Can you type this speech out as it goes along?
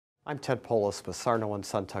I'm Ted Polis with Sarno &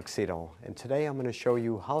 Son Tuxedo, and today I'm going to show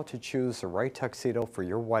you how to choose the right tuxedo for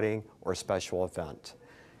your wedding or special event.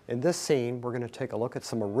 In this scene, we're going to take a look at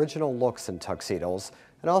some original looks in tuxedos,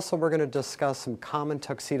 and also we're going to discuss some common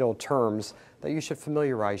tuxedo terms that you should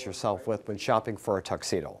familiarize yourself with when shopping for a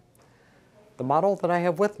tuxedo. The model that I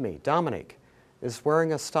have with me, Dominic, is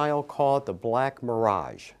wearing a style called the Black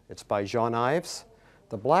Mirage. It's by Jean Ives.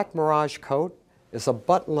 The Black Mirage coat is a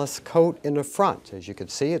buttonless coat in the front. As you can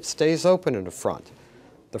see, it stays open in the front.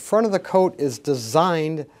 The front of the coat is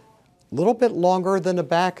designed a little bit longer than the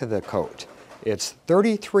back of the coat. It's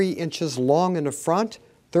 33 inches long in the front,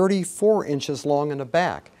 34 inches long in the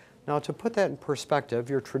back. Now, to put that in perspective,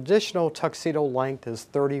 your traditional tuxedo length is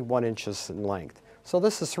 31 inches in length. So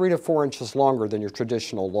this is 3 to 4 inches longer than your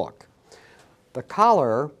traditional look. The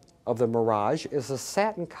collar of the Mirage is a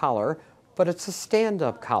satin collar, but it's a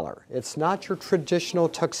stand-up collar. It's not your traditional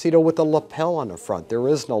tuxedo with a lapel on the front. There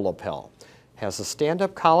is no lapel. It has a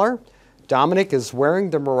stand-up collar. Dominic is wearing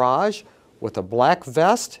the Mirage with a black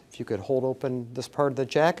vest. If you could hold open this part of the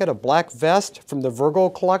jacket, a black vest from the Virgo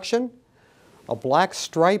collection, a black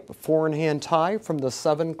stripe 4-in-hand tie from the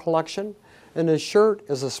 7 collection, and his shirt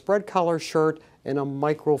is a spread collar shirt in a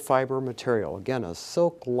microfiber material. Again, a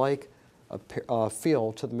silk-like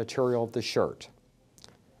feel to the material of the shirt.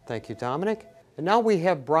 Thank you, Dominic. And now we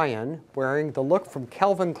have Brian wearing the look from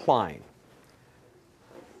Calvin Klein.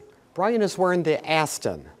 Brian is wearing the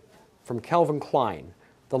Aston from Calvin Klein.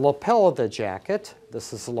 The lapel of the jacket,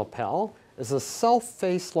 this is the lapel, is a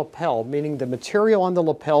self-face lapel, meaning the material on the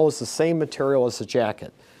lapel is the same material as the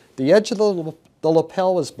jacket. The edge of the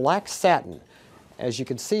lapel is black satin. As you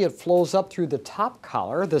can see, it flows up through the top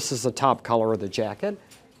collar. This is the top collar of the jacket,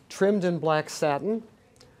 trimmed in black satin.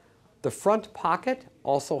 The front pocket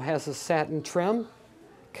also has a satin trim.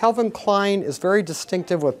 Calvin Klein is very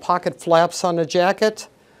distinctive with pocket flaps on the jacket.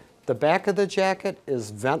 The back of the jacket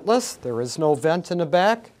is ventless. There is no vent in the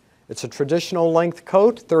back. It's a traditional length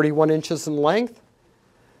coat, 31 inches in length.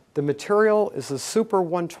 The material is a Super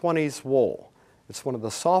 120s wool. It's one of the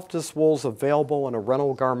softest wools available in a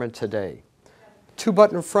rental garment today.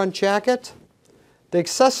 2-button front jacket. The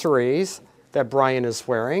accessories that Brian is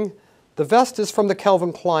wearing, the vest is from the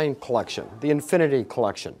Calvin Klein collection, the Infinity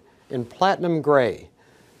collection, in platinum gray.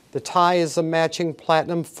 The tie is a matching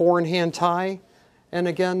platinum 4-in-hand tie. And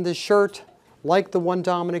again, the shirt, like the one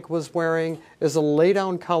Dominic was wearing, is a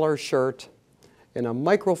lay-down collar shirt in a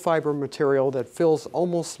microfiber material that feels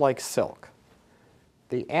almost like silk.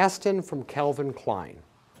 The Aston from Calvin Klein.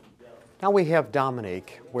 Now we have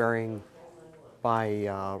Dominic wearing, by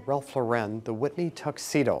Ralph Lauren, the Whitney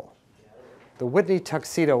Tuxedo. The Whitney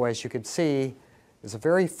Tuxedo, as you can see, is a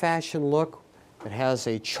very fashion look. It has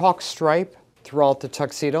a chalk stripe throughout the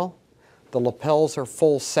tuxedo. The lapels are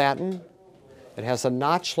full satin. It has a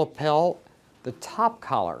notch lapel. The top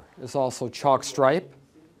collar is also chalk stripe.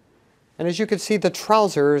 And as you can see, the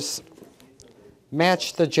trousers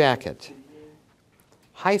match the jacket.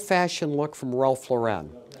 High fashion look from Ralph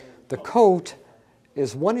Lauren. The coat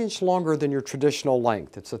is 1 inch longer than your traditional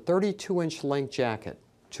length. It's a 32-inch length jacket.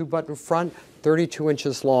 2-button front, 32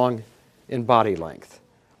 inches long in body length.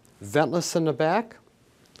 Ventless in the back.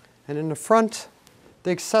 And in the front,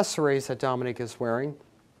 the accessories that Dominic is wearing.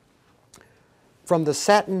 From the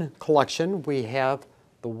satin collection, we have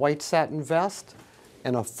the white satin vest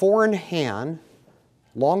and a 4-in-hand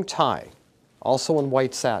long tie, also in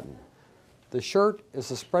white satin. The shirt is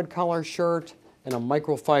a spread collar shirt in a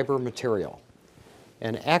microfiber material.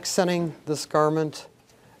 And accenting this garment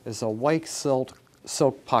is a white silk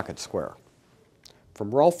pocket square.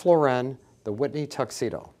 From Ralph Lauren, the Whitney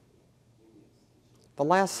Tuxedo. The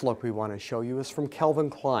last look we want to show you is from Calvin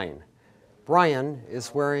Klein. Brian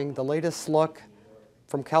is wearing the latest look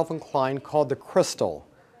from Calvin Klein called the Crystal.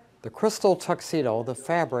 The Crystal Tuxedo, the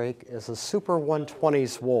fabric is a Super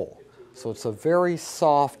 120s wool. So it's a very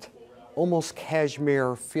soft, almost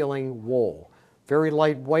cashmere feeling wool. Very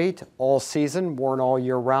lightweight, all season, worn all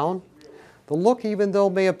year round. The look, even though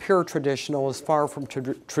it may appear traditional, is far from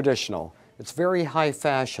traditional. It's very high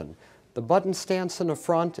fashion. The button stance in the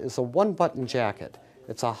front is a 1-button jacket.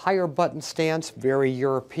 It's a higher button stance, very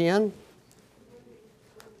European.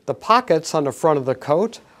 The pockets on the front of the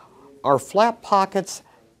coat are flap pockets,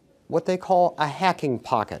 what they call a hacking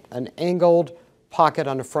pocket, an angled pocket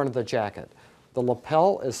on the front of the jacket. The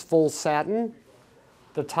lapel is full satin.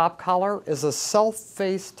 The top collar is a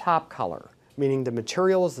self-face top collar, meaning the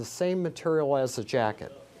material is the same material as the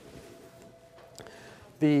jacket.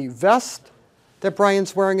 The vest that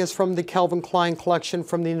Brian's wearing is from the Calvin Klein collection,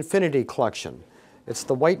 from the Infinity collection. It's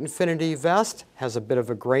the white Infinity vest, has a bit of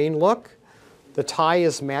a grain look. The tie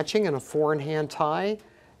is matching in a 4-in-hand tie,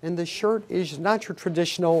 And the shirt is not your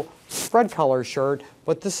traditional spread collar shirt,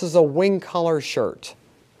 but this is a wing collar shirt.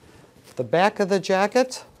 The back of the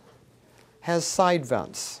jacket has side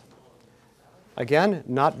vents. Again,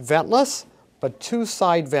 not ventless, but 2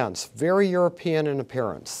 side vents, very European in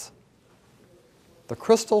appearance. The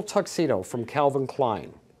Crystal Tuxedo from Calvin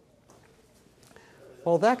Klein.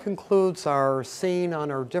 Well, that concludes our scene on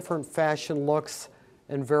our different fashion looks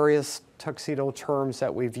and various tuxedo terms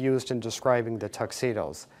that we've used in describing the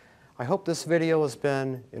tuxedos. I hope this video has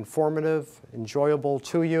been informative, enjoyable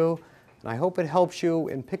to you, and I hope it helps you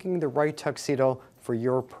in picking the right tuxedo for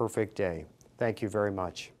your perfect day. Thank you very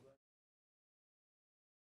much.